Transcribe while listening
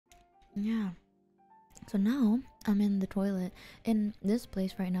Yeah. So now I'm in the toilet. In this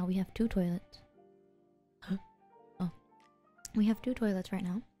place right now, we have two toilets. Huh? Oh. We have two toilets right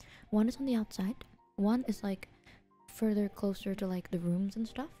now. One is on the outside. One is like further closer to like the rooms and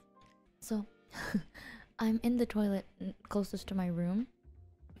stuff. So I'm in the toilet closest to my room,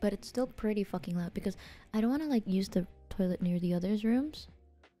 but it's still pretty fucking loud because I don't want to like use the toilet near the others' rooms.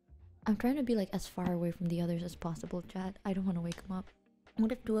 I'm trying to be like as far away from the others as possible, chat. I don't want to wake them up.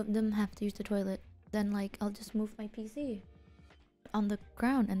 What if two of them have to use the toilet? Then like I'll just move my PC on the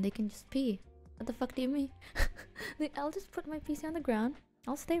ground and they can just pee. What the fuck do you mean? I'll just put my PC on the ground.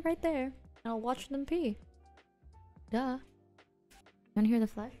 I'll stay right there and I'll watch them pee. Duh. You wanna hear the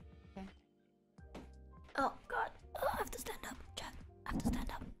flush? Okay. Oh god. Oh, I have to stand up, chat. I have to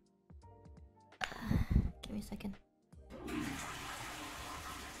stand up. Give me a second.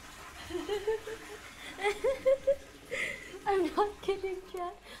 I'm not kidding,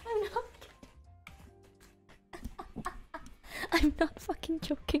 chat. I'm not kidding. I'm not fucking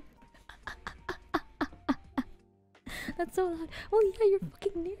joking. That's so loud. Oh yeah, you're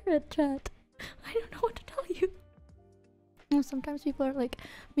fucking near it, chat. I don't know what to tell you. Sometimes people are like,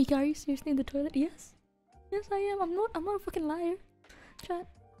 Mika, are you seriously in the toilet? Yes. Yes, I am. I'm not a fucking liar. Chat.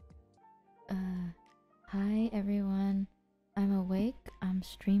 Hi everyone. I'm awake. I'm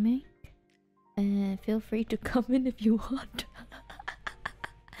streaming. Feel free to come in if you want.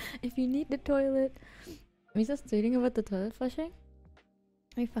 If you need the toilet. Misa's tweeting about the toilet flushing?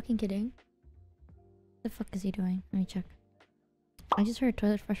 Are you fucking kidding? The fuck is he doing? Let me check. I just heard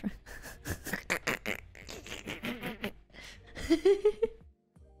toilet flush. I'm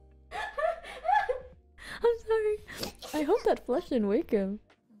sorry. I hope that flush didn't wake him.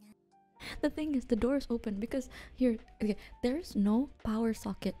 The thing is, the door is open because here, okay, there's no power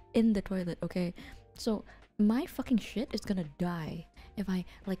socket in the toilet, okay? So my fucking shit is gonna die if I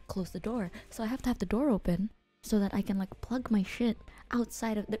like close the door. So I have to have the door open so that I can like plug my shit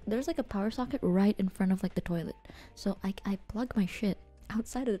outside of there's like a power socket right in front of like the toilet. So I plug my shit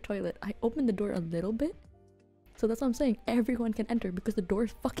outside of the toilet. I open the door a little bit. So that's what I'm saying. Everyone can enter because the door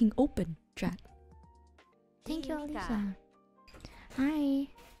is fucking open, chat. Thank you, Alisa. Hi.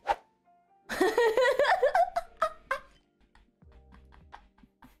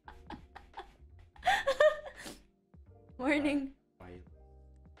 Morning.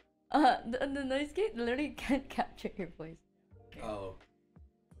 The noise gate literally can't capture your voice. Okay. Oh.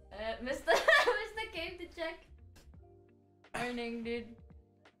 Mr. came to check. Morning, dude.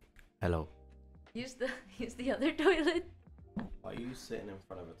 Hello. Use the other toilet. Why are you sitting in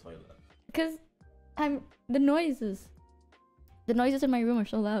front of a toilet? Cause the noises in my room are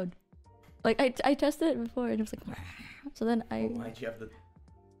so loud. Like I tested it before and it was like so then I Why'd you have the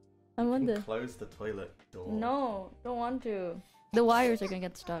I wonder. Close the toilet door. No, don't want to. The wires are gonna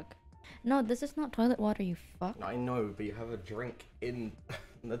get stuck. No, this is not toilet water, you fuck. I know, but you have a drink in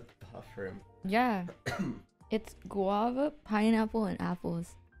the bathroom. Yeah. It's guava, pineapple, and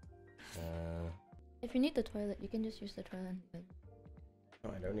apples. If you need the toilet, you can just use the toilet.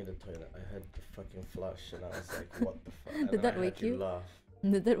 No, I don't need a toilet. I had the fucking flush and I was like, what the fuck? Did that wake you?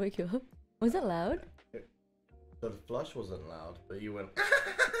 Did that wake you up? Was it loud? The flush wasn't loud, but you went.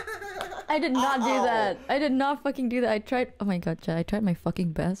 I did not do that. I did not fucking do that. I tried. Oh my god, Chad. I tried my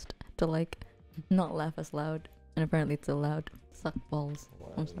fucking best to like not laugh as loud, and apparently it's so loud. Suck balls.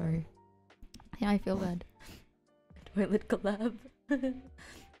 Wow. I'm sorry. Yeah, I feel bad. Toilet collab.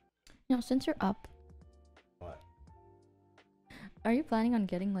 Now, since you're up, What? are you planning on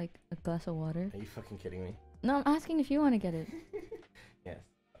getting like a glass of water? Are you fucking kidding me? No, I'm asking if you want to get it. Yes.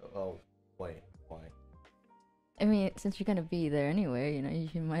 Oh, wait. Why? I mean, since you're gonna be there anyway, you know,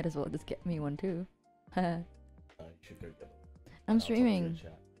 you might as well just get me one too. No, you should go get it. I'm I'll talk to streaming. your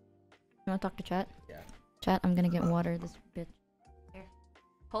chat. You wanna talk to chat? Yeah. Chat, I'm gonna get water, this bitch. Here.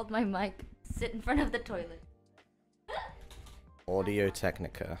 Hold my mic. Sit in front of the toilet. Audio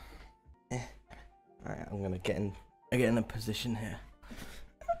Technica. Alright, I'm gonna get in a position here.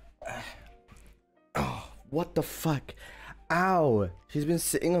 Oh, what the fuck? Ow! She's been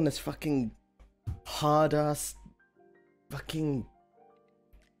sitting on this fucking hard ass fucking.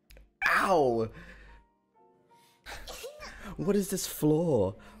 Ow! What is this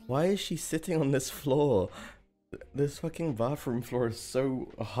floor? Why is she sitting on this floor? This fucking bathroom floor is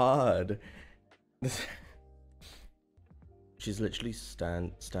so hard. She's literally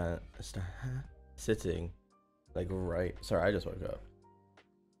sitting like right. Sorry, I just woke up.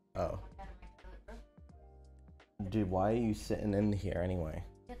 Oh. Dude, why are you sitting in here anyway?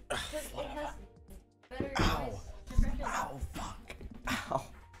 Ow! Ow! Fuck! Ow!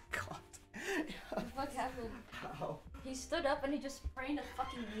 God! What happened? Ow! He's stood up and he just sprained a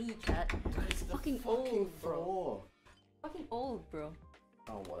fucking knee, chat. It's the Fucking old, bro. Fucking old, bro.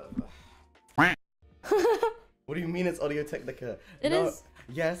 Oh, whatever. What do you mean it's Audio Technica? It is.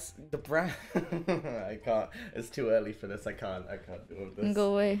 Yes, the brand. I can't. It's too early for this. I can't deal with this.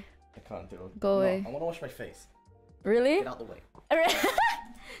 Go away. I can't deal with this. Go away. I want to wash my face. Really? Get out the way.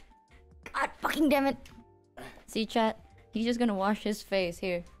 God fucking damn it. See, chat? He's just gonna wash his face.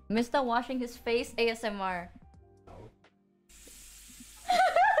 Here. Mysta washing his face ASMR. No.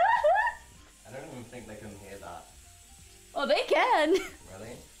 I don't even think they can hear that. Oh, they can!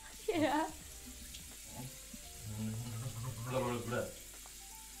 Really? Yeah.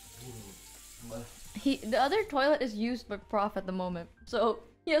 The other toilet is used by Prof at the moment, so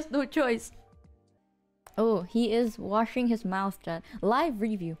he has no choice. Oh, he is washing his mouth, chat. Live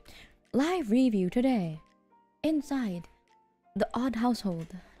review today. Inside the odd household.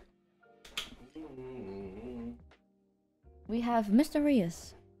 We have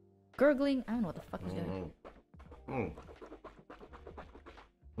MystaRias gurgling. I don't know what the fuck he's doing.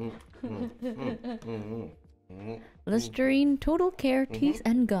 Listerine, Total Care, teeth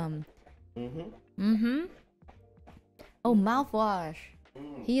and gum. Oh, mouthwash.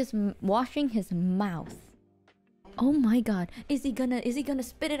 He is washing his mouth. Oh my god. Is he gonna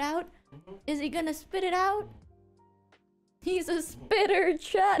spit it out? Is he gonna spit it out? He's a spitter,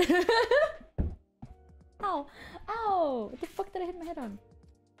 chat. Ow. Ow. What the fuck did I hit my head on?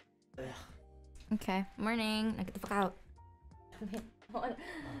 Okay. Morning. Now get the fuck out.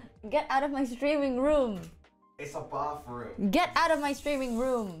 Get out of my streaming room. It's a bathroom. Get out of my streaming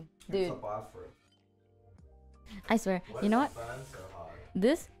room, dude. It's a bathroom. I swear. Why you know does what? it burn so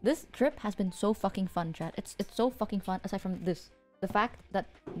hard? This trip has been so fucking fun, chat. It's so fucking fun. Aside from this, the fact that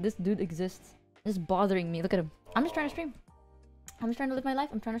this dude exists is bothering me. Look at him. I'm just trying to stream. I'm just trying to live my life.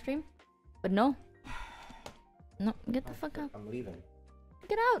 I'm trying to stream, but no. No, get the fuck out. I'm leaving.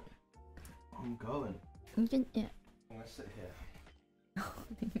 Get out. I'm going. You can, yeah. I'm gonna sit here.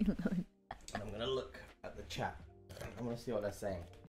 Leave me alone. And I'm gonna look at the chat. I'm gonna see what they're saying.